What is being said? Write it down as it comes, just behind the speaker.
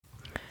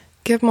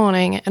Good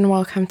morning and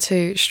welcome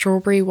to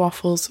Strawberry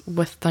Waffles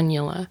with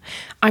Daniela.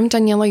 I'm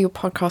Daniela, your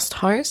podcast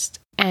host,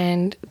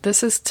 and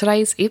this is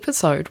today's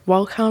episode.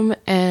 Welcome,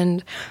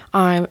 and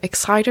I'm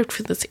excited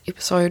for this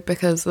episode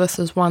because this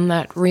is one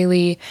that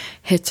really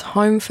hits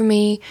home for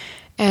me,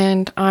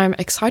 and I'm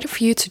excited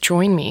for you to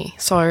join me.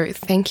 So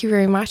thank you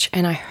very much,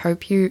 and I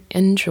hope you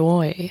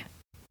enjoy.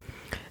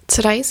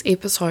 Today's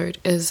episode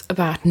is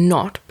about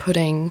not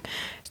putting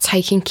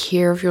taking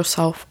care of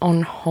yourself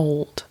on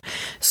hold.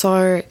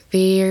 So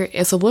there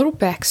is a little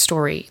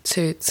backstory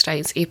to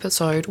today's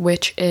episode,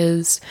 which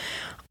is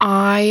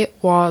I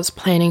was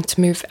planning to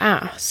move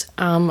out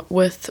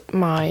with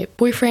my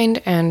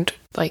boyfriend and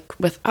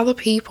with other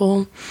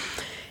people,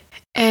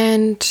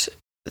 and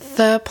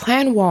the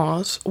plan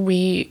was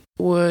we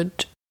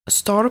would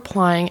start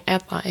applying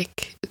at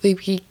the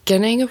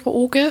beginning of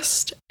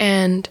August,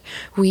 and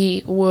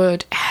we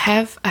would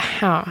have a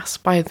house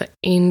by the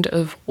end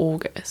of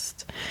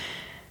August.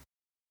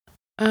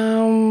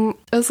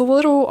 It's a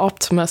little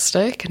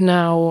optimistic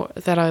now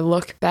that I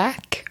look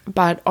back,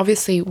 but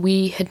obviously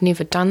we had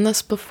never done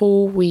this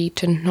before. We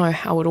didn't know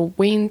how it all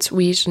went.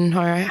 We didn't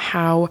know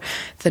how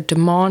the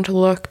demand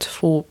looked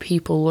for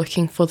people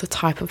looking for the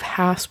type of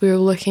house we were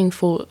looking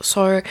for.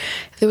 So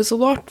there was a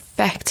lot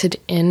factored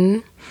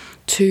in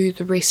to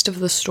the rest of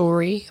the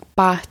story,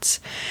 but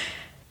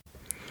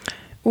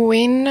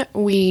when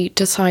we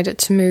decided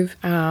to move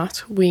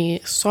out, we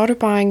started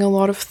buying a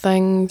lot of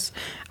things.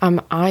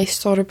 I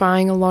started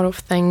buying a lot of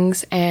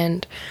things,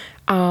 and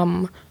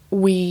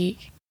we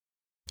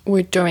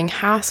were doing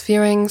house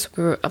viewings,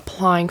 we were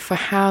applying for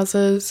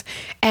houses,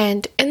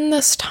 and in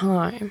this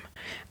time,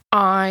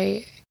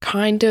 I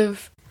kind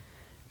of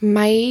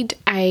made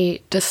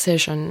a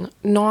decision,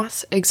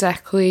 not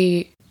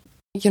exactly,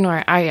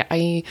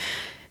 I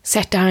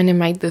sat down and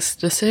made this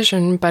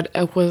decision, but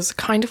it was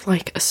kind of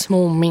like a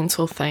small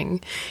mental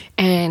thing,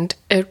 and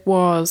it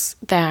was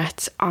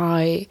that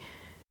I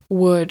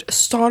would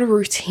start a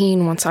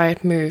routine once I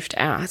had moved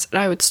out, and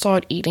I would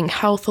start eating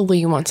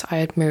healthily once I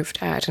had moved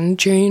out, and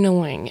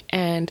journaling,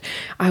 and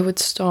I would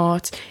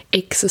start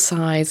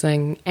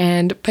exercising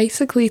and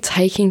basically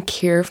taking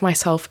care of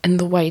myself in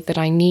the way that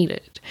I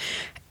needed.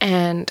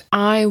 And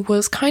I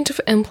was kind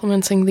of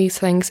implementing these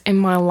things in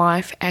my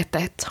life at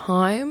that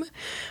time,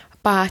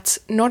 but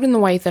not in the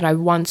way that I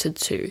wanted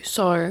to.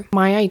 So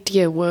my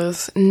idea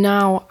was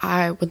now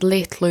I would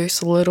let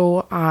loose a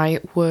little.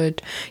 I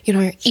would,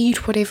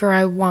 eat whatever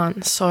I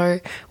want. So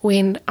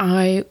when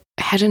I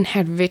hadn't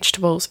had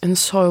vegetables in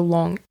so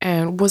long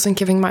and wasn't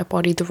giving my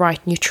body the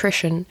right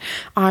nutrition,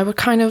 I would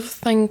kind of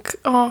think,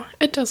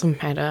 it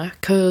doesn't matter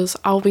because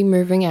I'll be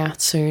moving out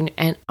soon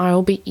and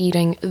I'll be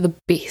eating the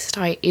best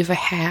I ever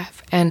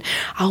have and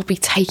I'll be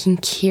taking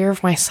care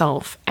of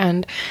myself.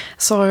 And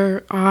so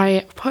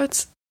I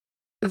put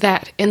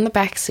that in the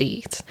back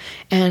seat,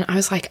 and I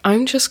was like,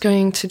 I'm just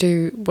going to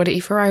do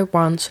whatever I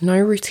want, no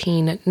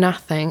routine,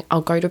 nothing.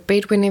 I'll go to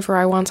bed whenever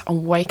I want, I'll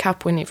wake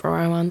up whenever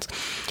I want,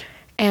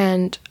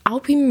 and I'll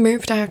be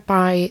moved out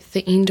by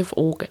the end of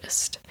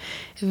August.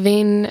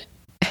 Then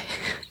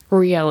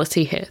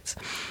reality hit,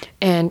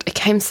 and it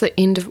came to the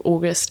end of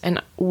August,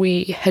 and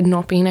we had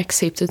not been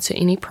accepted to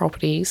any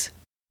properties.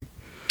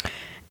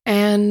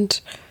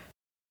 And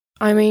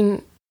I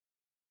mean,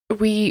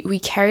 we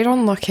carried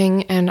on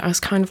looking, and I was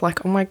kind of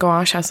like, oh my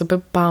gosh, I was a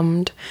bit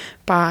bummed,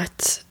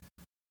 but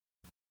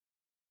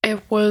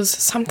it was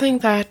something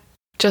that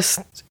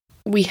just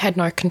we had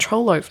no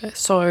control over.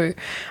 So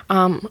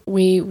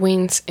we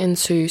went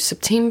into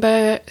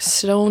September,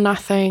 still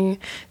nothing,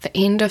 the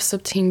end of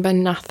September,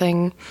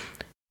 nothing,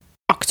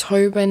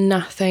 October,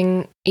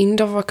 nothing,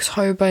 end of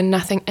October,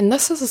 nothing, and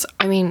this is,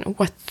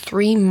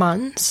 3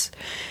 months,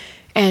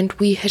 and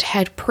we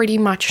had pretty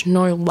much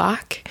no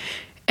luck.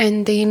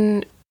 And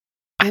then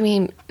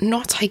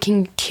not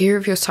taking care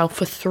of yourself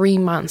for 3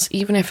 months,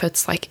 even if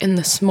it's in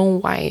the small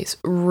ways,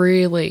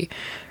 really,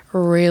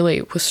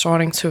 really was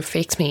starting to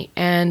affect me.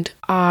 And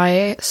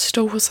I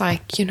still was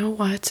like, you know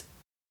what?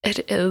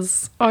 It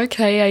is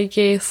okay, I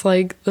guess.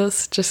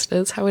 This just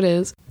is how it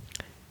is.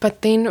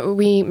 But then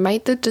we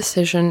made the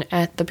decision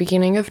at the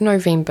beginning of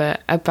November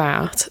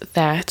about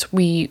that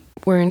we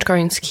weren't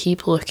going to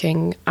keep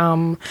looking.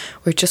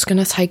 We're just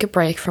going to take a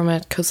break from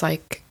it because,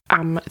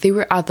 there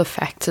were other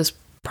factors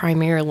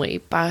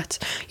primarily, but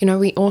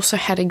we also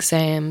had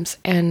exams,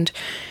 and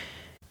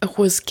it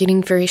was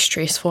getting very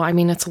stressful.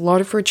 It's a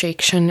lot of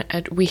rejection.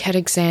 We had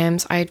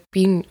exams. I'd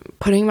been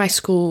putting my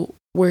school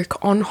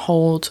work on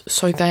hold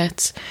so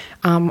that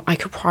I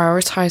could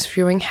prioritize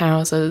viewing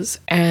houses,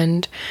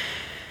 and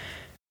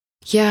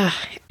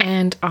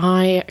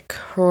I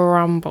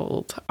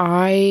crumbled.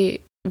 I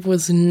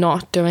was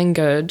not doing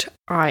good.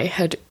 I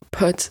had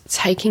put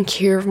taking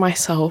care of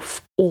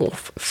myself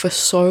off for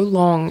so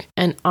long,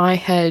 and I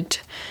had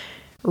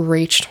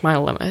reached my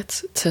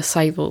limit, to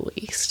say the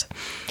least.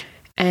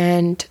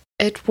 And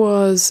it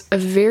was a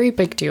very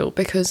big deal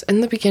because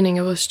in the beginning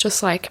it was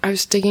just I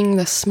was digging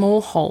this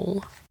small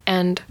hole,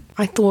 and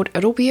I thought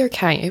it'll be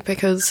okay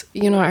because,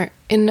 in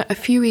a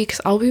few weeks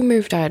I'll be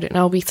moved out and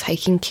I'll be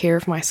taking care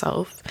of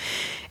myself.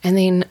 And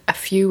then a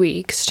few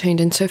weeks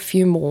turned into a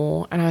few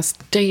more, and I was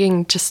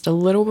digging just a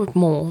little bit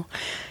more,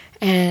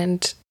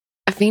 and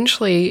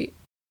eventually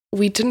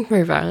we didn't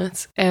move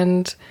out,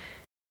 and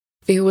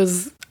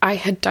I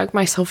had dug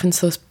myself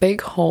into this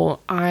big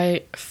hole.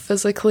 I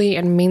physically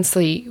and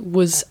mentally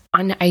was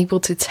unable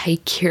to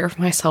take care of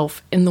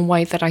myself in the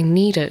way that I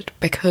needed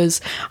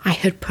because I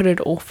had put it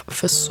off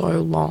for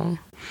so long.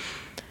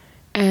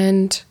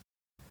 And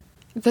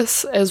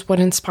this is what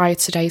inspired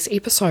today's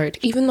episode.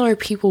 Even though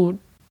people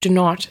do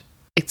not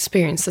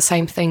experience the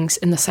same things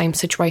in the same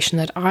situation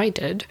that I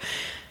did,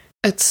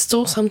 it's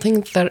still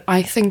something that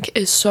I think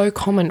is so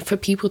common for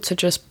people to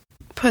just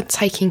put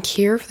taking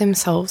care of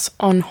themselves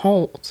on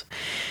hold.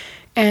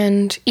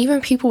 And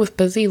even people with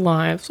busy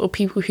lives or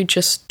people who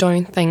just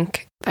don't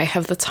think they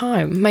have the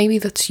time, maybe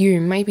that's you,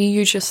 maybe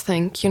you just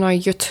think,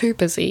 you're too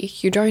busy,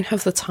 you don't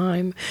have the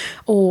time,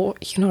 or,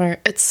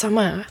 it's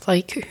summer,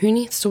 like who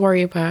needs to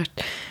worry about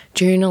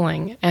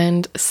journaling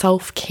and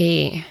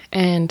self-care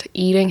and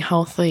eating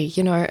healthy,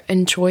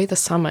 enjoy the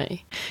summer.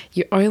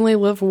 You only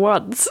live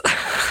once.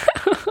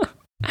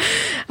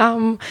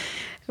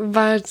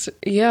 But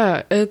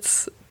yeah,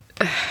 it's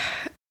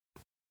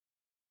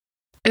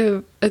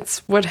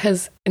what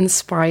has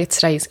inspired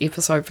today's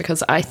episode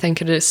because I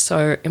think it is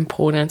so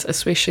important,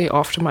 especially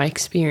after my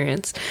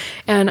experience.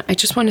 And I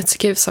just wanted to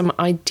give some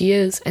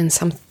ideas and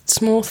some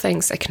small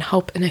things that can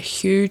help in a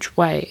huge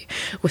way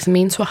with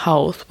mental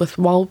health, with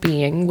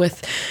well-being,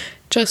 with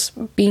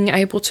just being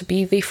able to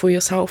be there for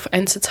yourself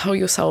and to tell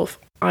yourself,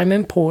 I'm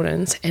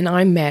important and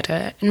I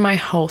matter and my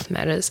health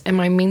matters and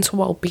my mental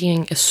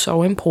well-being is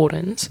so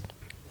important.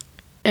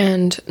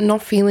 And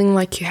not feeling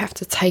like you have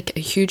to take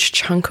a huge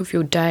chunk of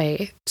your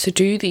day to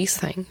do these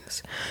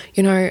things.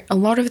 A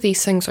lot of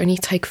these things only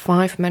take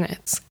 5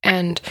 minutes.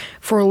 And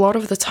for a lot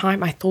of the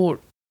time I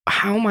thought,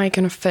 how am I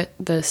going to fit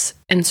this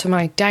into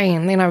my day?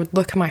 And then I would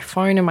look at my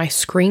phone and my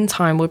screen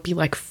time would be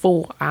like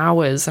 4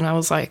 hours. And I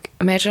was like,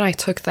 imagine I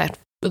took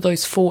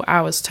those 4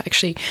 hours to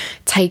actually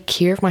take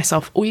care of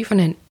myself, or even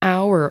an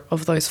hour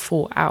of those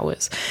 4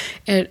 hours.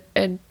 It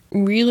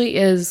really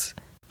is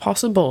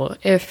possible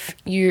if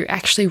you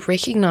actually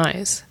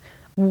recognize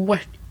what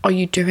are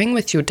you doing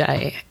with your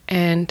day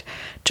and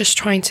just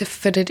trying to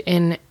fit it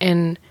in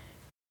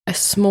a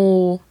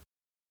small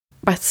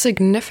but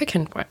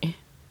significant way.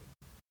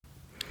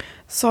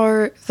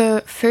 So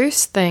the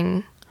first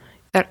thing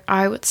that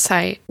I would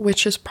say,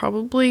 which is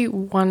probably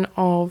they're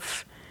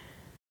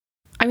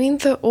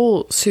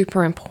all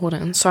super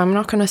important, so I'm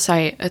not going to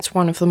say it's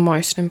one of the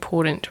most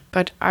important,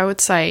 but I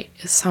would say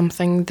is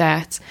something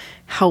that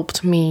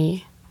helped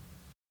me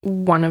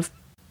one of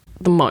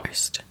the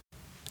most,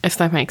 if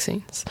that makes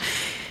sense.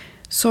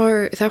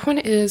 So that one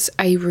is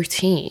a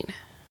routine.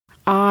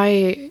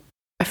 A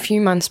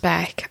few months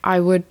back, I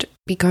would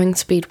be going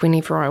to bed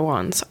whenever I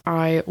want.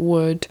 I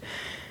would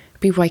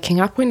be waking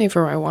up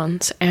whenever I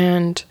want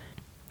and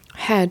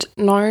had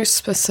no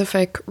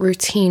specific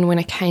routine when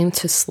it came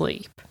to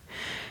sleep.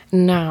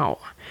 Now,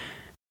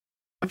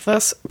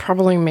 this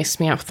probably messed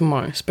me up the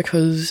most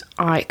because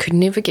I could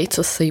never get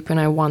to sleep when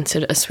I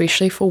wanted,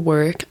 especially for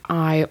work.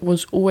 I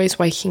was always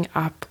waking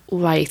up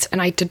late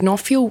and I did not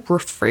feel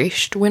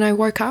refreshed when I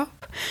woke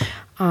up.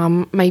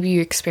 Maybe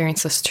you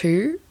experience this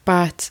too,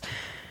 but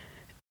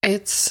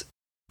it's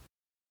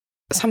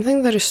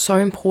something that is so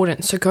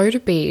important. So go to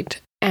bed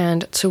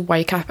and to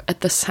wake up at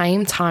the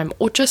same time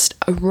or just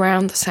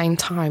around the same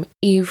time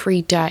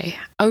every day.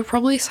 I would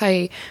probably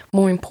say,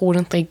 more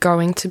importantly,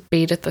 going to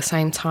bed at the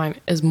same time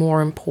is more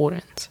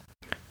important.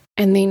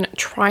 And then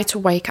try to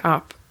wake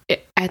up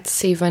at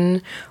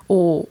 7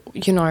 or,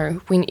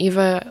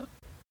 whenever,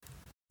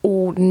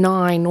 or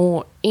 9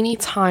 or any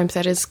time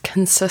that is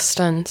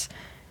consistent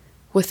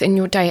within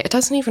your day. It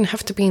doesn't even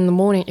have to be in the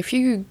morning. If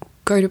you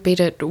go to bed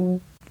at,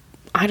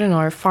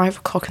 5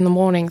 o'clock in the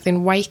morning,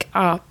 then wake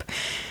up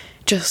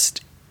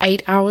just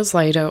 8 hours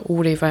later or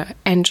whatever,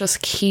 and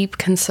just keep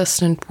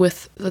consistent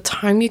with the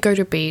time you go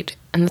to bed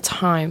and the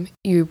time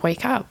you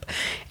wake up.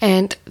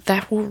 And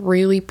that will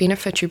really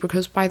benefit you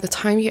because by the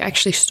time you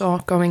actually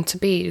start going to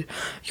bed,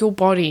 your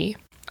body,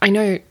 I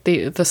know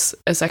this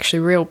is actually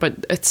real,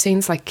 but it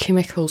sends like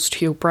chemicals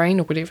to your brain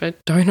or whatever.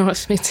 Don't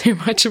ask me too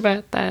much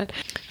about that.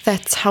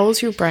 That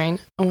tells your brain,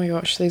 oh my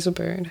gosh, there's a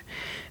bird.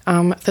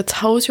 That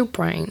tells your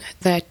brain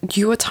that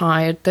you are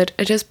tired, that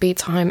it is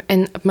bedtime,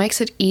 and it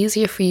makes it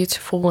easier for you to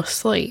fall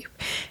asleep.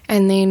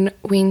 And then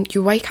when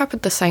you wake up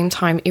at the same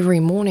time every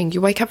morning, you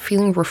wake up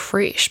feeling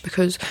refreshed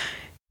because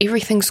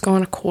everything's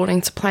gone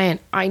according to plan.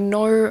 I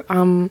know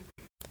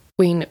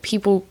when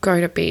people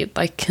go to bed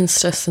like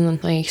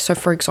consistently, so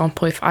for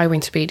example, if I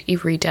went to bed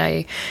every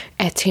day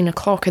at 10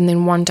 o'clock and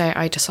then one day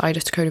I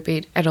decided to go to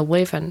bed at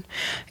 11,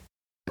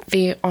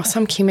 there are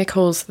some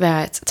chemicals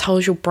that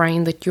tells your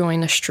brain that you're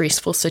in a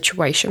stressful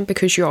situation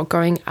because you are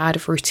going out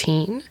of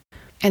routine.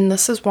 And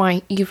this is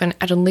why even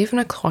at 11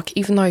 o'clock,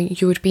 even though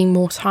you would be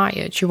more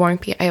tired, you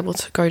won't be able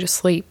to go to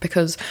sleep,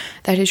 because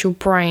that is your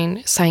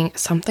brain saying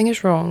something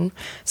is wrong,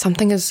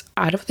 something is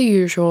out of the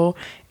usual,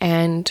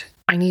 and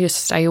I need to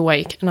stay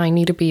awake and I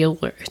need to be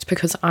alert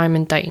because I'm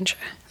in danger.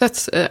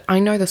 I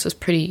know this is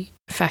pretty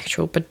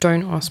factual, but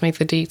don't ask me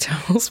the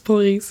details,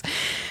 please.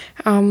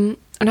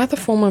 Another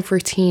form of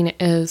routine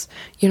is,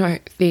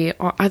 there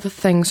are other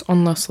things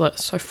on this list.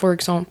 So, for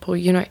example,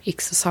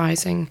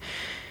 exercising,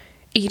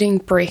 eating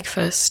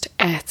breakfast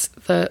at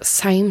the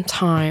same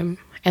time,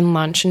 and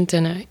lunch and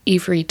dinner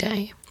every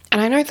day. And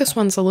I know this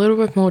one's a little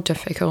bit more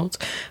difficult,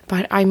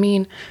 but I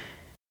mean,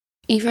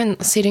 even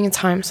setting a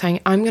time saying,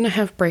 I'm going to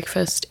have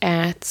breakfast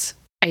at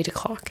 8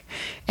 o'clock,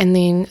 and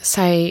then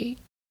say,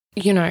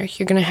 you're going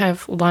to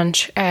have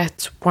lunch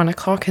at 1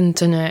 o'clock and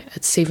dinner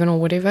at 7 or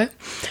whatever,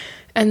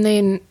 and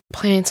then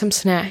plan some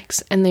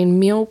snacks, and then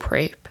meal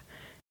prep,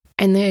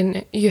 and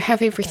then you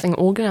have everything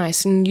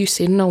organized, and you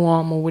set an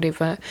alarm or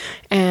whatever,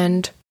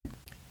 and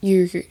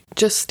you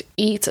just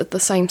eat at the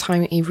same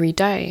time every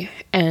day,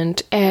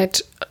 and add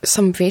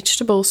some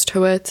vegetables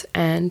to it,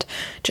 and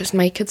just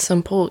make it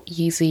simple,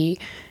 easy,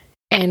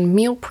 and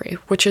meal prep,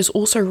 which is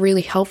also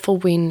really helpful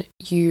when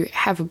you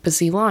have a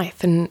busy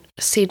life, and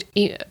set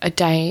a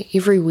day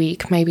every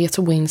week. Maybe it's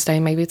a Wednesday,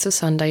 maybe it's a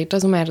Sunday, it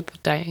doesn't matter the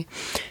day,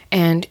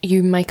 and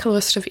you make a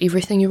list of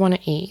everything you want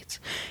to eat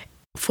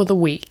for the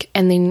week,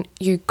 and then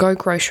you go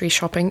grocery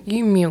shopping,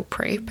 you meal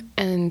prep,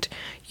 and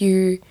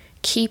you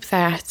keep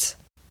that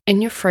in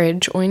your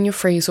fridge or in your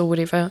freezer or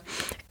whatever,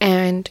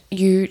 and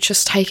you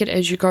just take it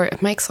as you go.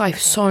 It makes life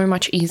so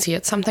much easier.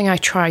 It's something I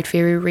tried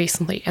very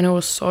recently, and it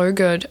was so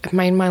good. It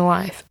made my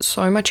life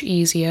so much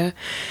easier,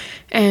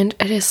 and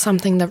it is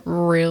something that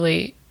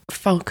really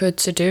felt good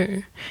to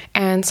do.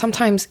 And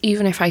sometimes,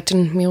 even if I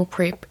didn't meal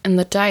prep in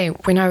the day,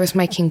 when I was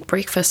making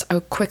breakfast, I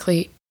would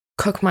quickly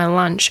cook my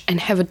lunch and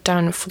have it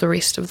done for the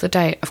rest of the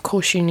day. Of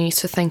course, you need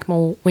to think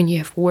more when you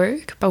have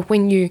work, but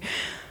when you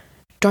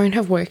don't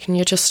have work and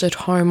you're just at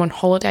home on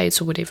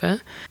holidays or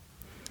whatever,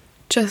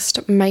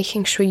 just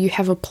making sure you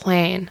have a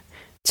plan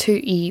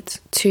to eat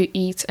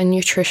a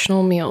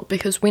nutritional meal,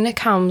 because when it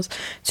comes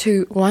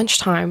to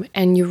lunchtime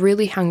and you're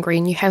really hungry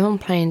and you haven't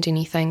planned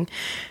anything,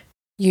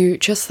 you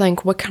just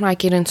think, what can I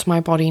get into my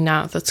body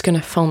now that's going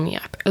to fill me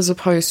up, as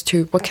opposed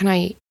to what can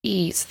I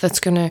eat that's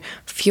going to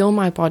fuel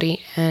my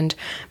body and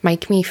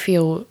make me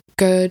feel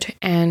good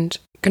and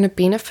going to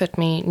benefit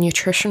me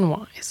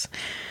nutrition-wise.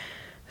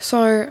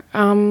 So,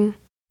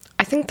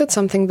 I think that's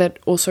something that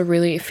also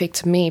really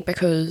affected me,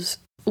 because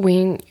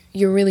when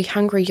you're really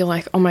hungry, you're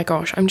like, oh my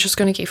gosh, I'm just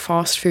going to get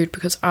fast food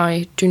because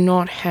I do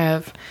not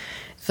have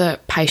the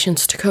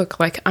patience to cook.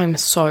 Like, I'm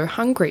so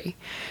hungry.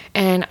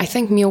 And I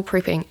think meal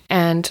prepping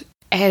and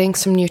adding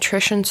some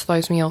nutrition to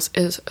those meals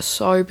is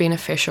so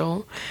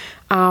beneficial.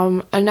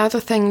 Another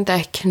thing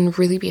that can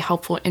really be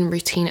helpful in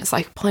routine is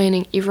like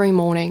planning every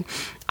morning.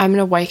 I'm going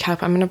to wake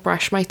up, I'm going to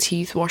brush my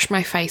teeth, wash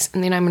my face,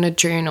 and then I'm going to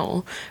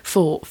journal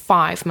for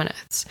 5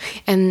 minutes.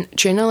 And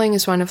journaling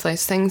is one of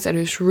those things that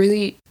is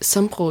really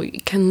simple.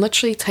 It can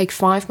literally take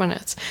 5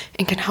 minutes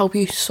and can help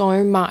you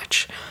so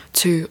much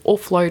to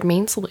offload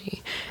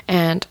mentally.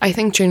 And I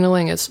think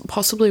journaling is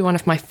possibly one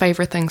of my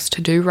favorite things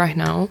to do right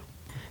now,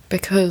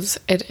 because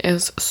it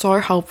is so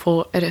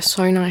helpful. It is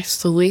so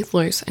nice to let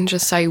loose and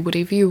just say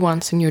whatever you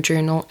want in your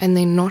journal, and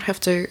then not have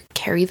to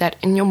carry that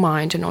in your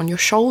mind and on your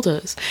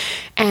shoulders.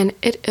 And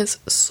it is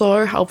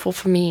so helpful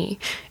for me,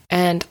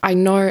 and I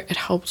know it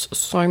helps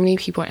so many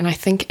people. And I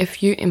think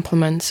if you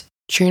implement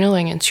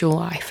journaling into your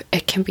life,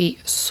 it can be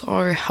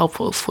so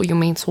helpful for your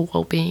mental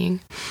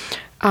well-being.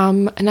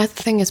 Another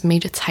thing is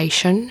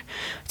meditation.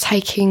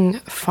 Taking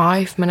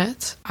 5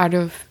 minutes out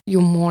of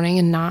your morning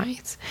and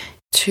night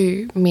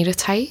to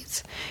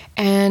meditate,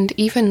 and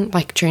even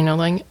like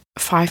journaling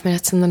 5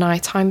 minutes in the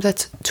night time,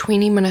 that's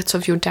 20 minutes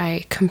of your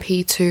day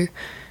compared to,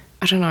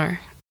 I don't know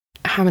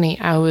how many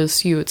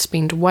hours you would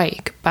spend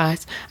awake,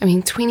 but I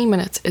mean 20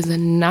 minutes is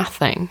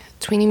nothing.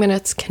 20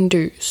 minutes can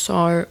do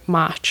so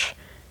much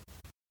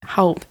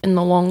help in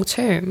the long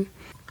term.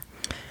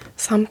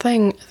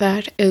 Something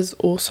that is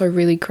also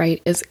really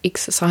great is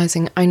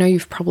exercising. I know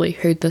you've probably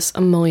heard this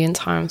a million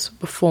times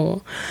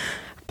before,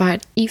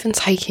 but even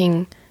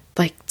taking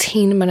like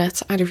 10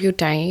 minutes out of your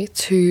day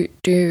to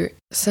do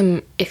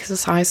some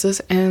exercises,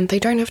 and they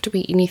don't have to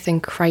be anything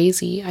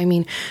crazy. I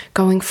mean,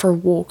 going for a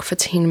walk for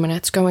 10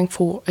 minutes, going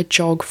for a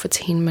jog for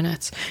 10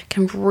 minutes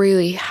can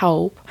really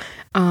help.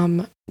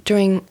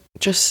 Doing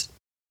just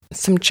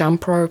some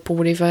jump rope or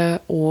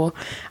whatever, or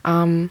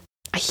I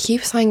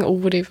keep saying or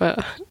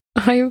whatever.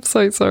 I am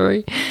so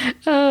sorry.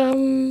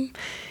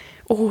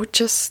 Or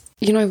just,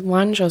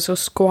 lunges or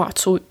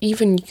squats, or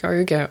even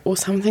yoga, or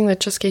something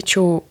that just gets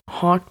your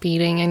heart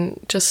beating and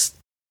just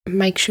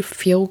makes you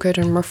feel good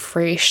and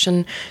refreshed,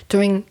 and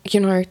doing,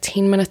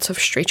 10 minutes of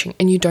stretching.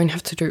 And you don't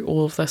have to do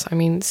all of this. I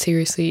mean,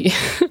 seriously,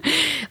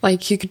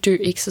 like you could do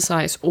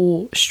exercise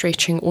or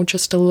stretching or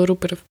just a little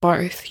bit of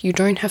both. You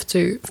don't have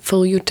to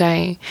fill your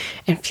day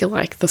and feel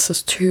like this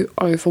is too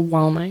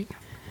overwhelming.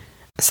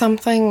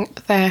 Something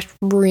that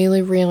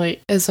really,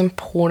 really is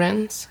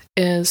important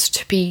is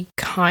to be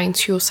kind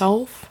to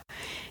yourself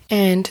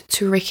and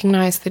to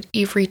recognize that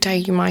every day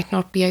you might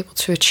not be able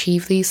to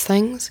achieve these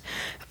things,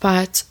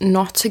 but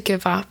not to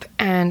give up.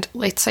 And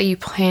let's say you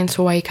plan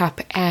to wake up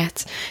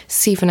at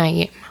 7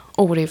 a.m.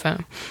 or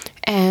whatever,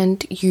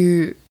 and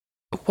you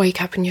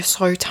wake up and you're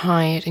so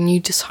tired and you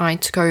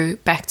decide to go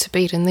back to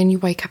bed, and then you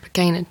wake up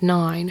again at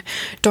 9.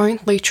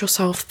 Don't let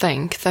yourself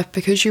think that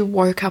because you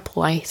woke up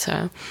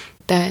later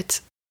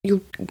that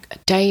your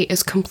day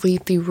is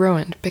completely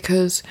ruined,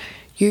 because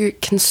you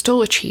can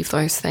still achieve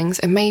those things,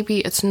 and maybe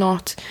it's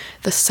not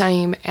the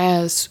same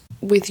as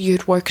whether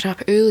you'd woken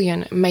up early,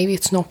 and maybe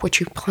it's not what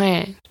you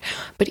planned,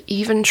 but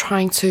even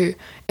trying to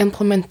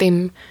implement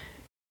them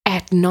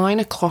at 9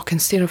 o'clock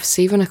instead of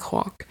 7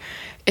 o'clock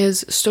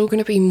is still going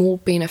to be more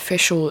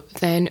beneficial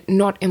than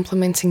not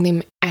implementing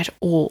them at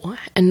all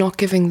and not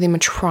giving them a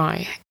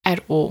try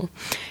at all.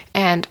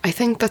 And I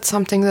think that's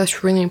something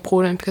that's really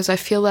important, because I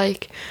feel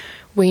like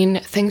when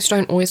things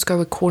don't always go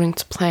according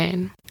to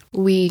plan,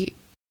 we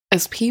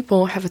as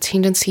people have a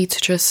tendency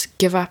to just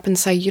give up and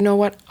say, you know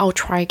what, I'll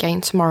try again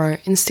tomorrow,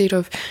 instead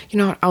of, you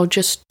know what, I'll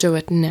just do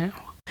it now.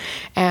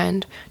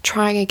 And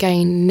trying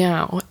again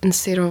now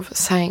instead of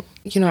saying,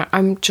 you know,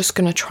 I'm just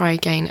going to try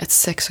again at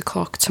 6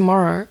 o'clock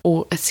tomorrow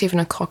or at 7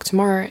 o'clock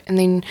tomorrow, and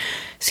then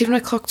 7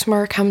 o'clock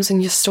tomorrow comes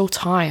and you're still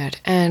tired,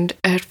 and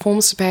it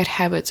forms a bad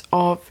habit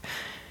of,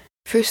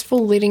 first of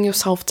all, letting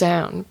yourself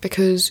down,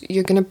 because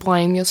you're going to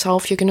blame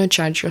yourself, you're going to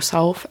judge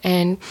yourself.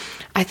 And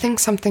I think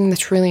something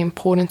that's really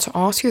important to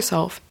ask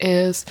yourself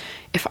is,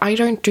 if I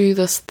don't do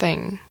this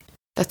thing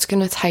that's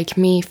going to take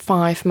me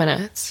 5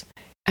 minutes,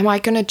 am I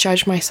going to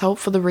judge myself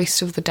for the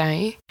rest of the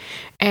day?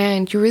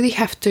 And you really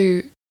have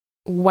to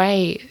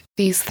weigh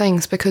these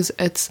things, because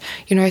it's,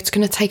 you know, it's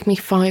going to take me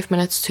 5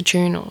 minutes to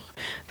journal,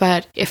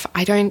 but if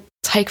I don't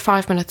take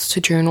 5 minutes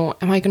to journal,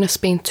 am I going to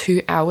spend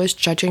 2 hours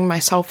judging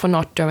myself for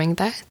not doing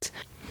that?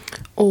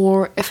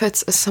 Or if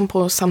it's as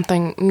simple as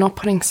something, not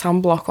putting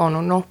sunblock on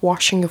or not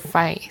washing your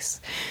face,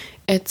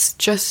 it's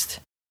just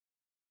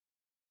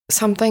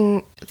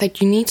something that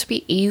you need to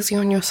be easy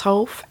on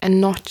yourself and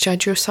not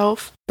judge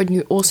yourself, but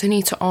you also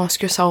need to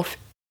ask yourself,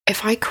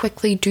 if I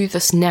quickly do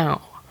this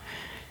now,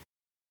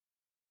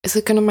 is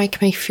it going to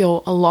make me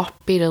feel a lot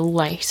better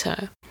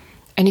later?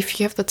 And if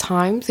you have the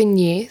time, then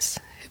yes.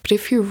 But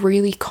if you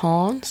really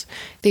can't,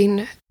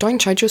 then don't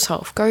judge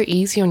yourself. Go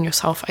easy on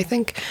yourself. I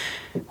think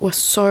we're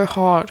so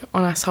hard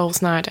on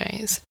ourselves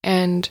nowadays,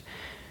 and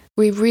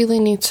we really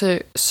need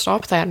to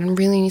stop that and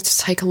really need to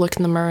take a look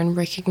in the mirror and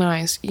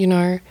recognize, you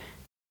know,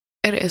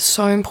 it is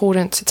so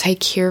important to take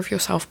care of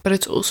yourself, but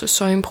it's also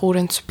so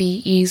important to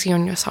be easy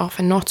on yourself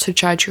and not to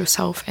judge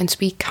yourself and to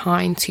be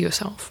kind to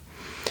yourself.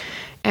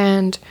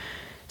 And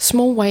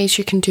small ways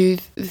you can do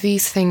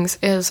these things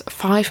is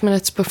 5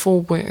 minutes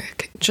before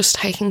work, just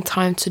taking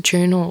time to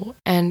journal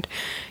and,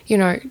 you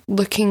know,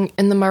 looking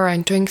in the mirror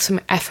and doing some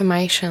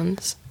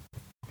affirmations.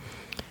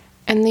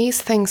 And these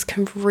things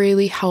can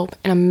really help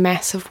in a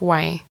massive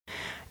way.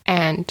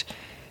 And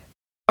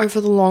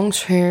over the long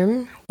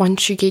term,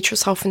 once you get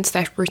yourself into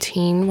that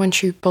routine,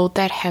 once you build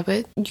that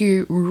habit,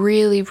 you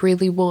really,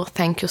 really will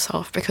thank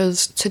yourself.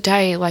 Because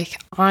today,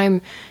 like,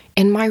 I'm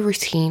in my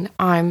routine,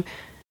 I'm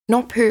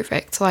not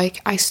perfect,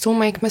 like I still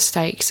make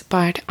mistakes,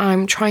 but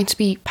I'm trying to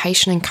be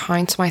patient and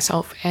kind to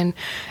myself, and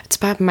it's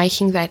about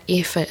making that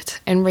effort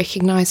and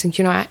recognizing,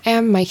 you know, I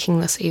am making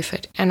this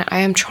effort and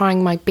I am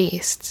trying my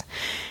best,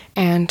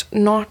 and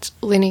not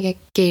letting it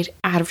get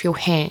out of your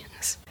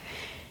hands.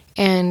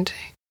 And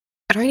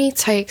it only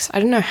takes, I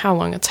don't know how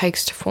long it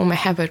takes to form a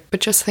habit,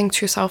 but just think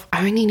to yourself,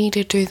 I only need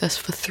to do this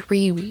for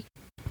 3 weeks,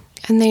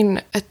 and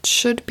then it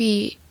should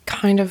be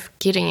kind of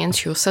getting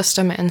into your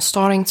system and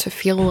starting to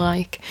feel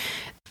like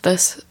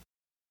this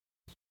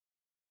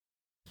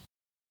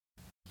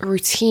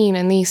routine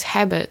and these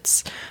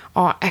habits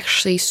are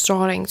actually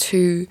starting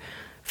to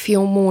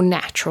feel more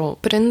natural.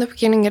 But in the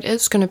beginning, it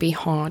is going to be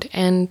hard,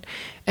 and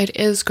it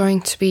is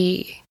going to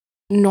be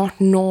not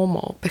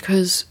normal,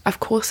 because of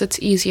course it's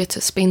easier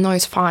to spend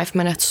those 5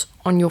 minutes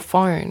on your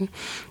phone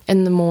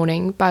in the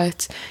morning.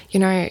 But, you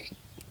know,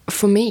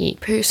 for me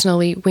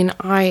personally, when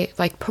I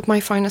like put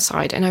my phone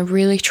aside and I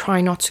really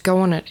try not to go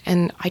on it,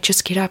 and I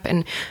just get up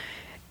and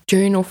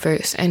journal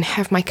first and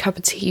have my cup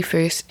of tea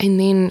first, and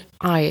then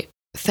I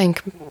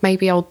think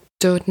maybe I'll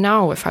do it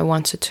now if I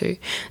wanted to,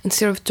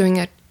 instead of doing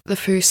it the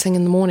first thing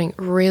in the morning.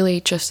 Really,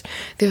 just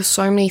there's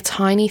so many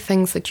tiny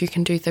things that you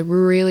can do that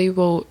really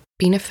will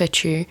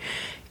benefit you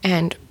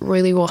and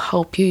really will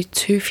help you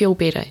to feel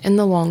better in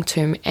the long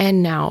term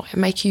and now,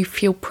 and make you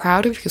feel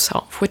proud of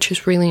yourself, which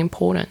is really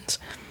important.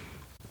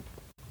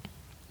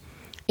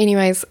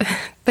 Anyways,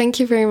 thank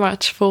you very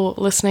much for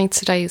listening to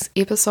today's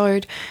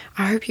episode.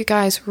 I hope you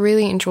guys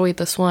really enjoyed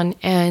this one,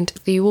 and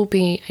there will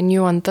be a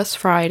new one this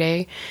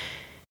Friday.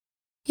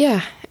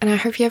 Yeah, and I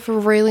hope you have a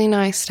really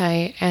nice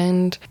day,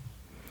 and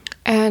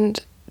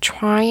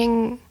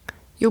trying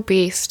your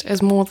best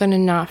is more than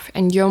enough,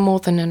 and you're more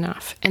than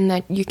enough, and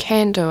that you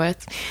can do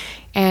it.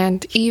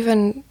 And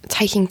even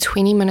taking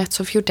 20 minutes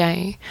of your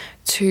day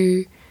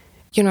to,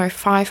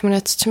 5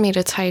 minutes to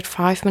meditate,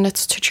 5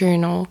 minutes to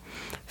journal,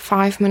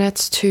 5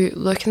 minutes to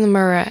look in the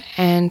mirror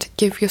and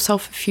give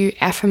yourself a few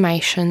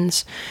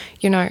affirmations,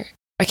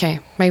 okay,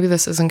 maybe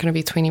this isn't going to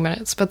be 20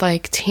 minutes, but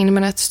like 10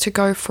 minutes to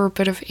go for a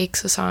bit of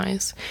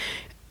exercise.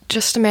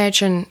 Just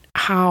imagine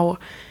how,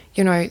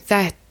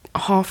 that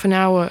half an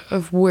hour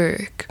of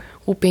work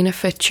will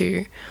benefit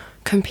you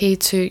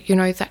compared to,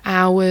 the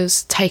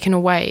hours taken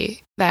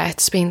away that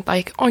spent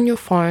like on your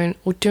phone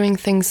or doing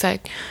things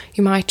that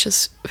you might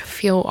just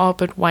feel are a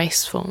bit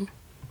wasteful.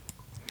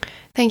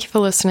 Thank you for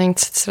listening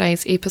to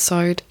today's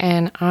episode,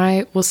 and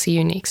I will see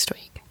you next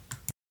week.